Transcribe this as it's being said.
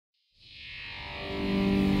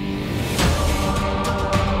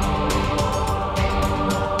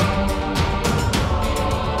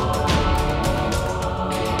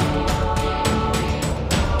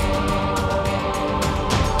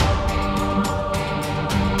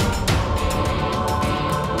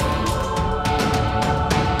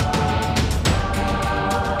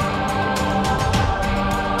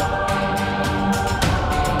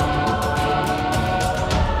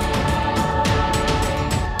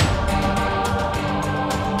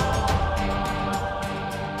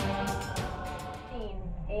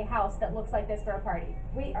that looks like this for a party?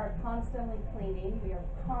 We are constantly cleaning. We are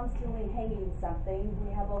constantly hanging something.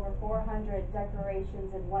 We have over 400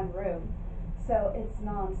 decorations in one room, so it's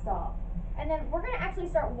non-stop. And then we're going to actually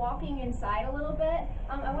start walking inside a little bit.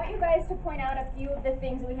 I want you guys to point out a few of the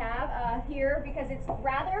things we have here because it's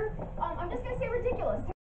rather, I'm just going to say ridiculous.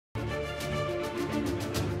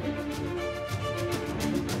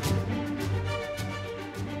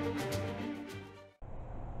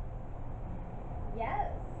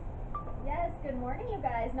 Yes, good morning you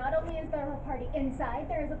guys. Not only is there a party inside,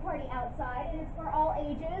 there is a party outside, and it's for all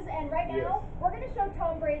ages. And right now, we're going to show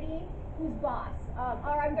Tom Brady who's boss.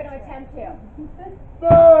 Or I'm going to attempt to.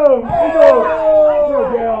 Boom!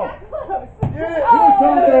 Oh, Gail. close. Yeah, here's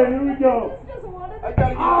Tom Brady. Here we go. This is just one of the I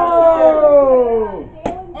gotta get Oh!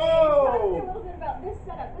 Talk to me a little bit about this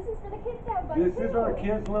setup. This is for the kids to have fun This too. is our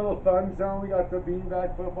kids' little fun zone. We got the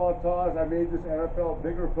beanbag football toss. I made this NFL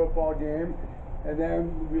bigger football game. And then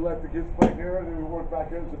we let the kids play here, and then we work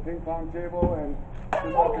back into the ping pong table, and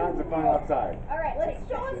there's all kinds of fun outside. All right, let's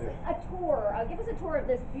show us a tour. Give us a tour of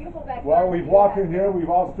this beautiful backyard. Well, we've walked in here. We've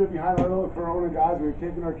all stood behind our little Corona guys. We've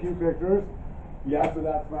taken our cute pictures. Yeah, so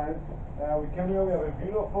that's fun. We come here. We have a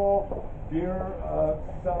beautiful beer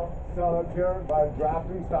cellar here by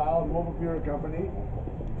Drafting Style Mobile Beer Company.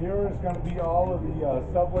 Here is going to be all of the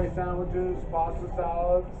Subway sandwiches, pasta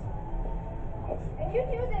salads. And you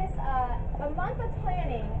do this, a month of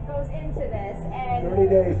planning goes into this, and 30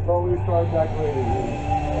 days slowly start decorating.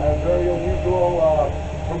 Very unusual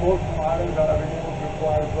promotional items that I've been able to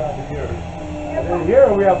acquire throughout the years. And then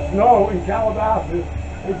here we have snow in Calabasas.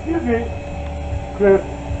 Excuse me, Chris,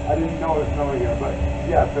 I didn't know it was snowing here, but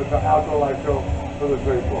yes, it's an outdoor light show for the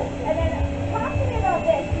swimming pool. And then talk to me about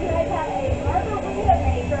this. You guys have a margarita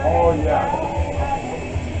maker. Oh,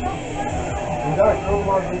 yeah. We got a cool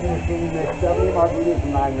margarita machine. We make 70 margaritas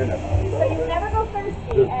in 9 minutes. So you never go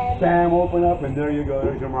thirsty. Just And bam, open up, and there you go.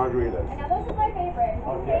 There's your margaritas. and now this is my favorite.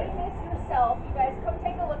 You Okay. made this yourself. You guys come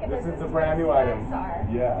take a look at this. This is a what brand new snacks item. are.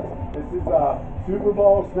 Yes. This is a Super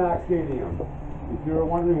Bowl snack stadium. If you're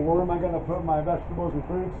wondering where am I going to put my vegetables and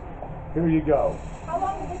fruits, here you go. How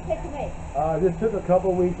long did this take to make? This took a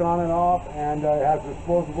couple weeks on and off, and it has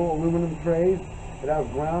disposable aluminum trays. It has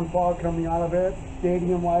ground fog coming out of it,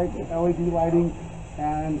 stadium lights, LED lighting,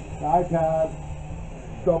 and the iPad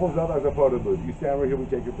doubles up as a photo booth. You stand right here, we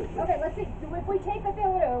take your picture. Okay, let's see. If we take the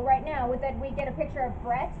photo right now, would that we get a picture of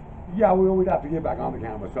Brett? Yeah, we'd have to get back on the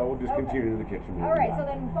camera, so we'll just Okay. continue in the kitchen. All right, so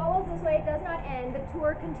then follows this way. It does not end. The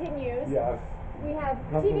tour continues. Yes. We have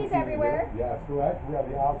Company TVs TV everywhere. here. Yes, correct. We have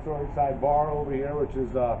the outside bar over here, which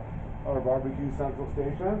is our barbecue central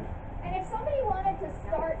station. And if somebody wanted to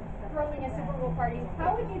start throwing a Super Bowl party,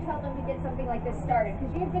 how would you tell them to get something like this started?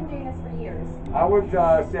 Because you've been doing this for years. I would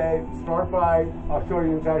say start by, I'll show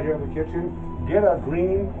you inside here in the kitchen, get a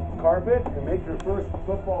green carpet and make your first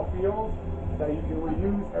football field that you can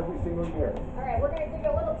reuse every single year. All right, we're going to give you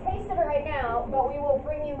a little taste of it right now, but we will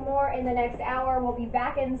bring you more in the next hour. We'll be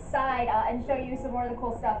back inside and show you some more of the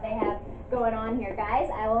cool stuff they have going on here. Guys,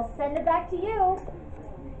 I will send it back to you.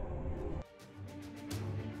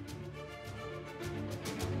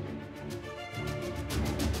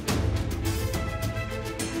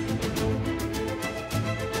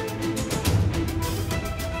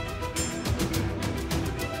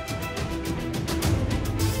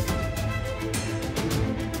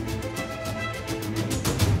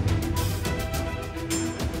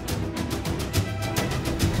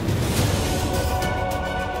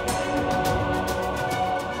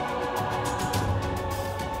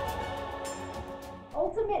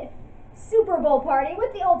 Ultimate Super Bowl party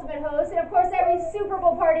with the ultimate host, and of course every Super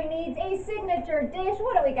Bowl party needs a signature dish.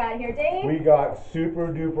 What do we got here, Dave? We got super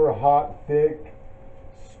duper hot, thick,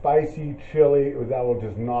 spicy chili that will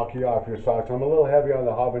just knock you off your socks. I'm a little heavy on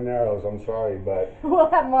the habaneros, I'm sorry, but We'll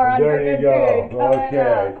have more on there for you good go. food coming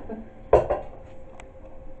Okay. up.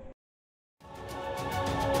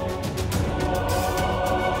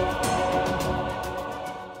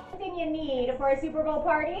 Everything you need for a Super Bowl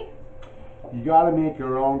party: You gotta make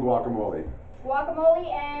your own guacamole. guacamole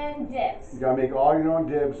and dips. You gotta make all your own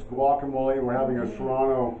dips, guacamole. We're having a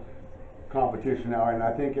Toronto competition now, and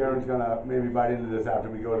I think Aaron's gonna maybe bite into this after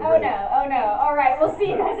we go to Oh break. no, oh no. All right, we'll see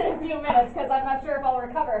you guys in a few minutes because I'm not sure if I'll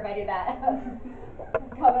recover if I do that.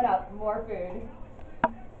 Coming up, more food.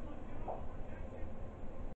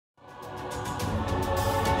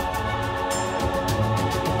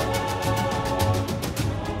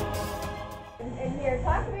 And here,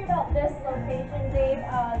 talk to me about this location, Dave.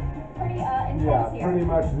 Pretty intense Yeah, here. pretty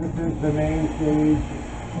much this is the main stage.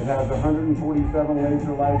 It has 147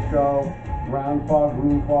 laser light show, ground fog,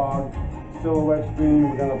 room fog, silhouette screen.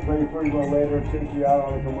 We're gonna play for you a little later, take you out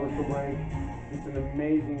on a commercial break. It's an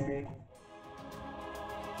amazing.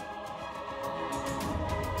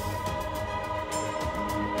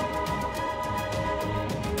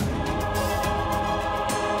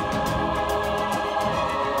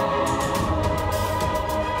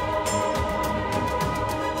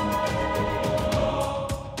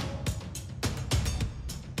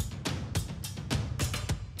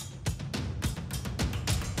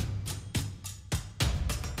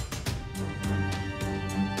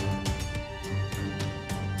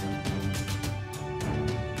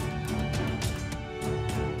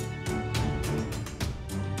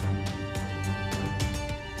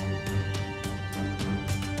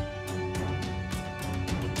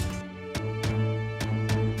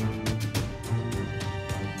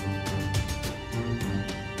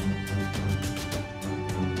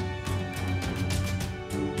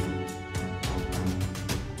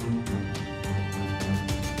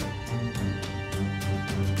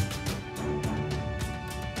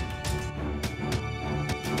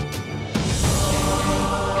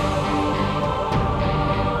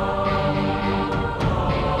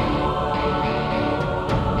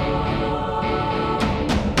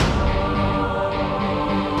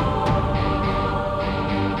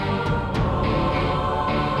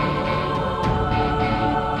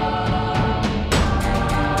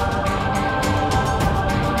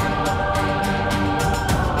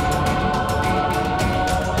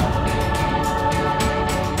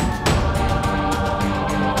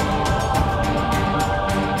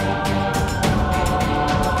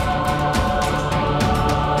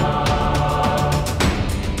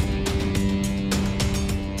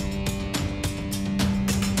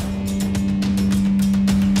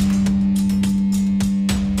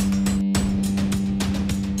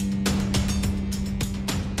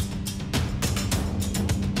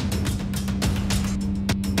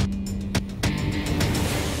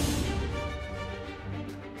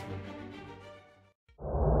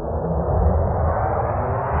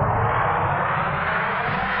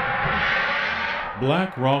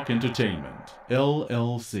 Black Rock Entertainment,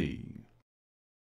 LLC.